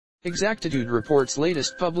Exactitude reports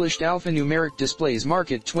latest published Alphanumeric Displays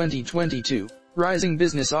Market 2022, Rising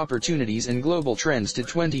Business Opportunities and Global Trends to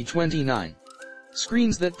 2029.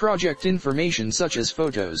 Screens that project information such as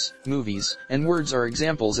photos, movies, and words are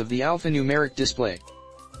examples of the alphanumeric display.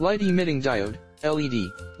 Light-emitting diode,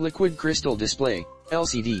 LED, liquid crystal display,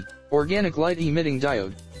 LCD, organic light-emitting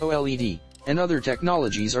diode, OLED, and other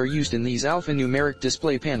technologies are used in these alphanumeric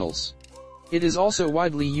display panels. It is also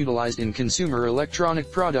widely utilized in consumer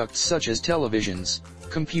electronic products such as televisions,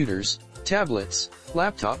 computers, tablets,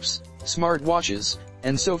 laptops, smartwatches,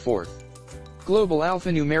 and so forth. Global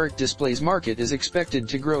alphanumeric displays market is expected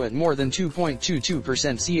to grow at more than 2.22%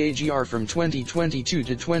 CAGR from 2022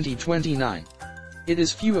 to 2029. It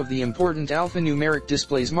is few of the important alphanumeric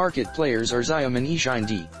displays market players are Xiaomi and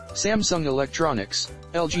eShine, Samsung Electronics,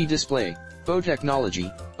 LG Display, Bo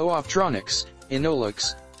Technology, Optronics,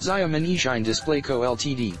 Innolux, Xiaomi and eShine Display Co.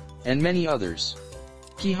 Ltd., and many others.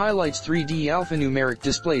 Key highlights: 3D alphanumeric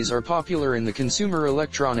displays are popular in the consumer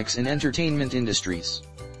electronics and entertainment industries.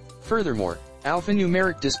 Furthermore,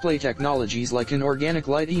 alphanumeric display technologies like an organic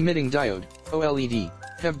light-emitting diode, OLED,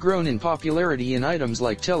 have grown in popularity in items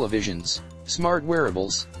like televisions, smart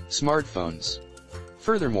wearables, smartphones.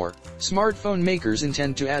 Furthermore, smartphone makers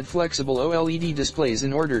intend to add flexible OLED displays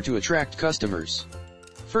in order to attract customers.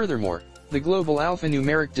 Furthermore, the global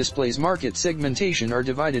alphanumeric displays market segmentation are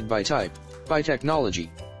divided by type, by technology.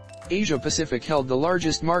 Asia-Pacific held the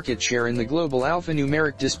largest market share in the global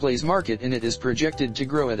alphanumeric displays market, and it is projected to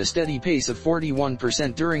grow at a steady pace of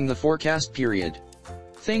 41% during the forecast period.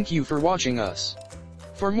 Thank you for watching us.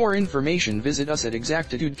 For more information, visit us at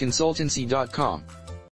exactitudeconsultancy.com.